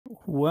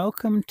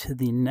Welcome to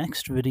the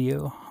next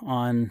video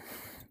on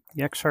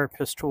the XR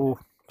pistol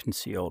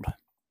concealed.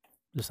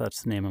 Just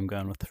that's the name I'm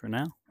going with for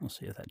now. We'll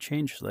see if that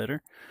changes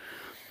later.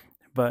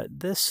 But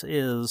this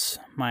is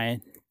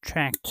my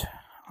tracked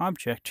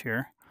object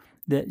here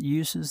that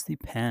uses the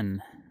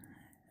pen.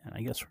 And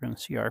I guess we're going to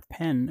see our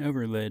pen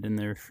overlaid in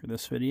there for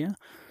this video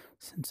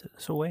since it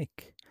is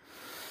awake.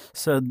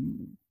 So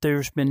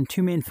there's been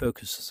two main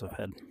focuses I've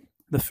had.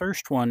 The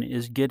first one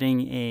is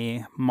getting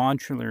a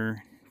modular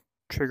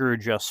trigger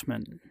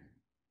adjustment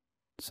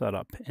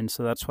setup, and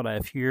so that's what I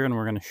have here, and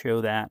we're going to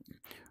show that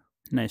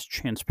nice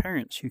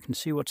transparent so you can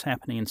see what's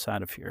happening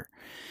inside of here.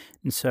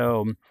 And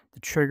so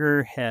the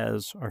trigger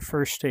has our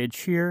first stage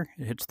here,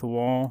 it hits the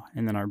wall,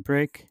 and then our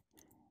break,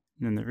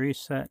 and then the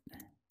reset.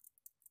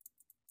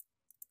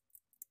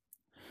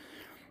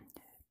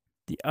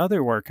 The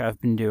other work I've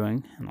been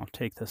doing, and I'll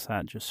take this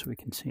out just so we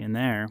can see in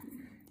there,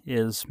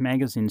 is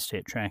magazine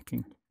state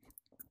tracking.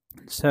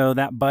 So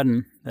that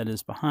button that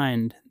is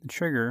behind the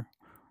trigger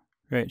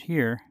right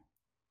here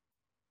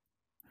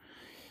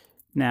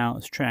now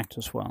is tracked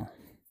as well.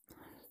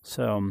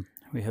 So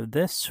we have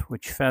this,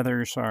 which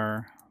feathers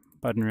our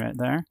button right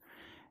there,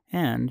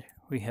 and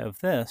we have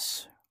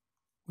this,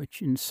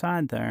 which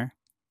inside there,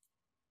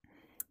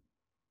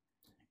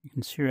 you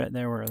can see right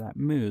there where that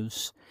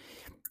moves,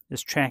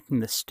 is tracking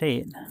the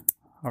state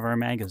of our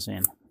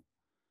magazine.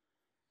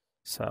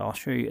 So I'll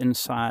show you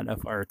inside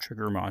of our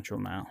trigger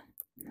module now.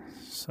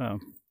 So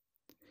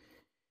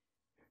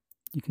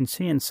you can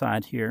see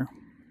inside here,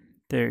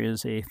 there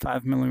is a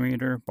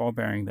 5mm ball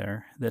bearing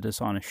there that is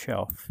on a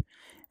shelf.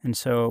 And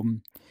so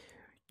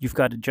you've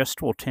got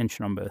adjustable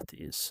tension on both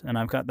these. And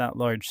I've got that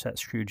large set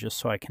screw just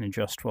so I can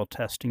adjust while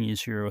testing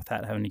easier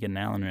without having to get an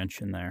Allen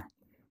wrench in there.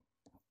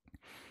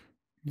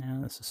 Now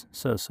this is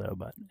so-so,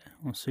 but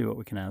we'll see what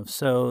we can have.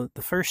 So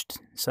the first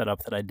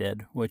setup that I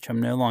did, which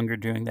I'm no longer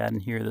doing that in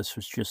here, this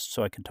was just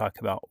so I could talk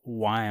about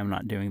why I'm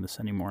not doing this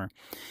anymore,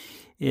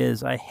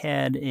 is I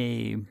had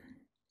a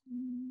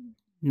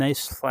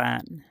nice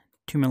flat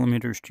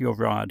 2mm steel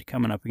rod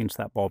coming up against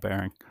that ball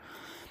bearing.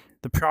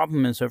 The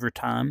problem is over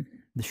time,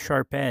 the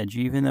sharp edge,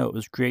 even though it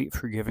was great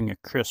for giving a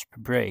crisp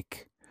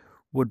break,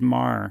 would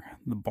mar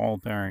the ball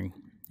bearing.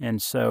 And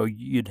so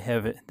you'd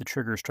have the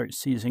trigger start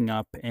seizing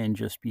up and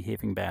just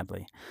behaving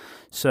badly.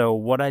 So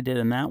what I did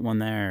in that one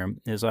there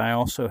is I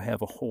also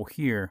have a hole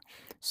here.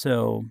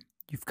 So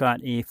you've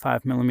got a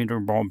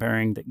 5mm ball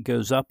bearing that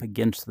goes up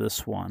against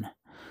this one.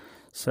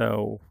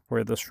 So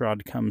where this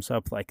rod comes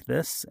up like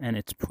this, and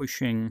it's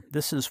pushing,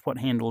 this is what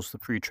handles the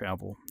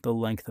pre-travel, the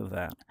length of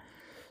that.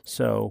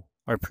 So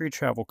our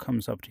pre-travel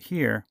comes up to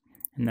here,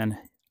 and then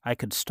I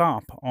could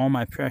stop all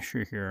my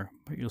pressure here,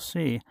 but you'll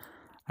see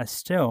I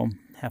still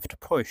have to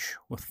push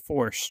with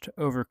force to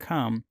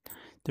overcome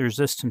the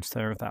resistance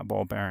there of that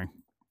ball bearing.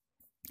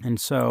 And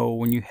so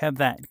when you have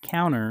that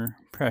counter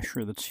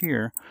pressure that's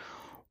here,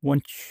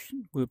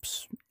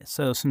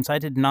 so since I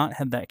did not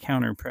have that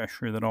counter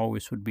pressure that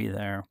always would be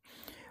there,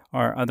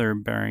 our other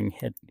bearing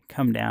had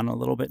come down a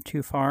little bit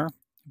too far,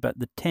 but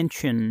the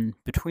tension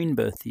between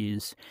both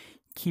these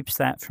keeps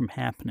that from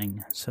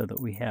happening so that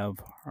we have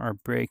our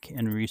break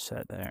and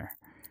reset there.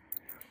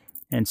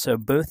 And so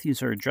both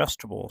these are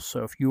adjustable,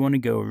 so if you want to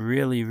go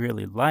really,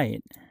 really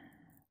light,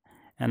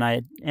 and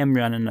I am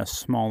running a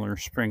smaller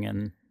spring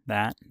in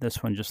that,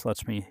 this one just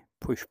lets me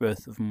push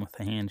both of them with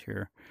the hand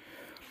here.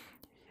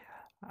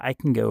 I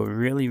can go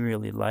really,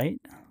 really light,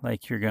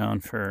 like you're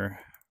going for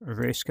a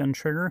race gun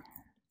trigger,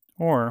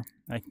 or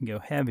I can go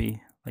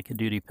heavy, like a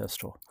duty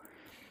pistol.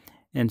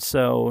 And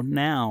so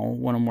now,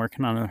 when I'm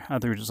working on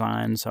other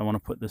designs, I want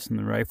to put this in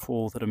the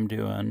rifle that I'm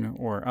doing,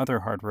 or other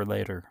hardware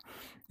later.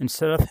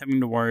 Instead of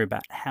having to worry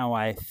about how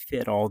I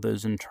fit all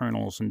those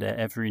internals into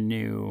every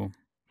new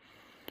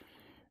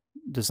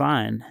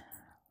design,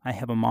 I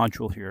have a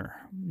module here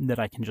that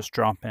I can just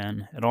drop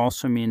in. It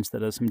also means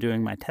that as I'm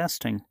doing my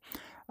testing,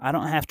 I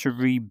don't have to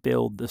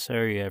rebuild this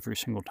area every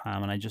single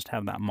time, and I just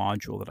have that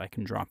module that I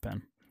can drop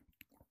in.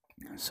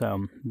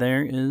 So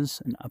there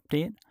is an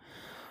update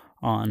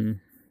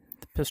on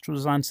the pistol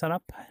design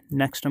setup.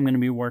 Next, I'm going to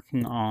be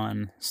working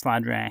on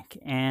slide rack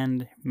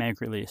and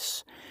mag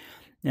release.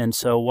 And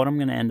so what I'm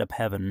going to end up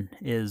having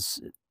is,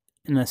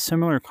 in a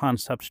similar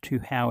concept to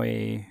how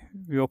a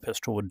real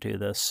pistol would do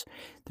this,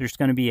 there's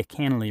going to be a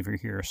cantilever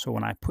here. So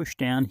when I push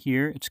down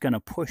here, it's going to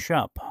push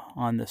up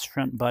on this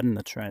front button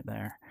that's right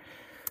there.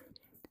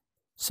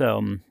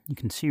 So you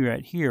can see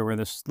right here where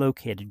this is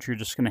located, you're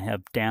just going to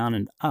have down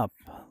and up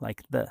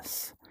like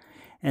this.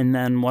 And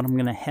then what I'm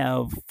going to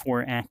have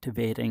for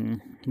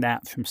activating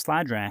that from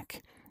slide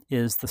rack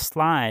is the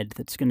slide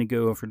that's going to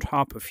go over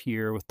top of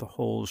here with the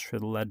holes for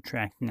the lead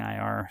tracking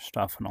IR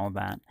stuff and all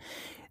that,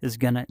 is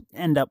going to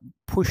end up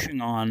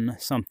pushing on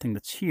something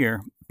that's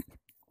here.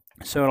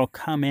 So it'll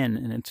come in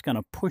and it's going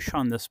to push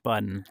on this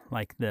button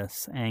like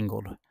this,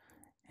 angled,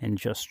 and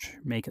just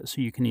make it so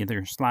you can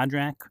either slide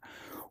rack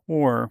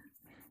or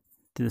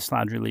do the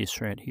slide release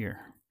right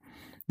here.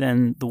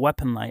 Then the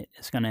weapon light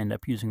is going to end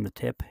up using the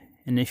tip.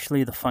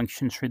 Initially, the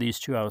functions for these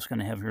two I was going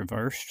to have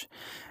reversed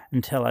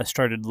until I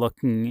started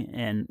looking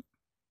and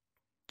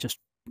just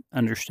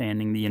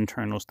understanding the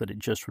internals, that it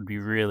just would be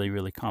really,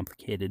 really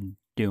complicated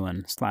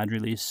doing slide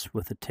release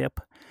with a tip.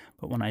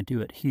 But when I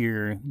do it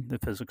here, the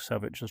physics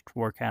of it just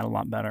work out a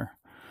lot better.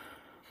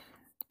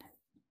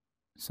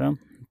 So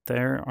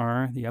there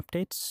are the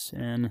updates,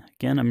 and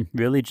again, I'm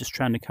really just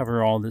trying to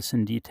cover all this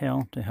in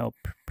detail to help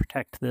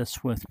protect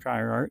this with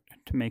prior art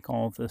to make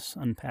all of this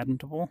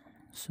unpatentable,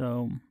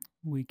 so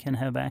we can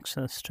have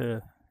access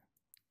to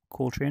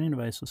cool training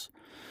devices.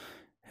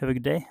 Have a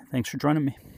good day. Thanks for joining me.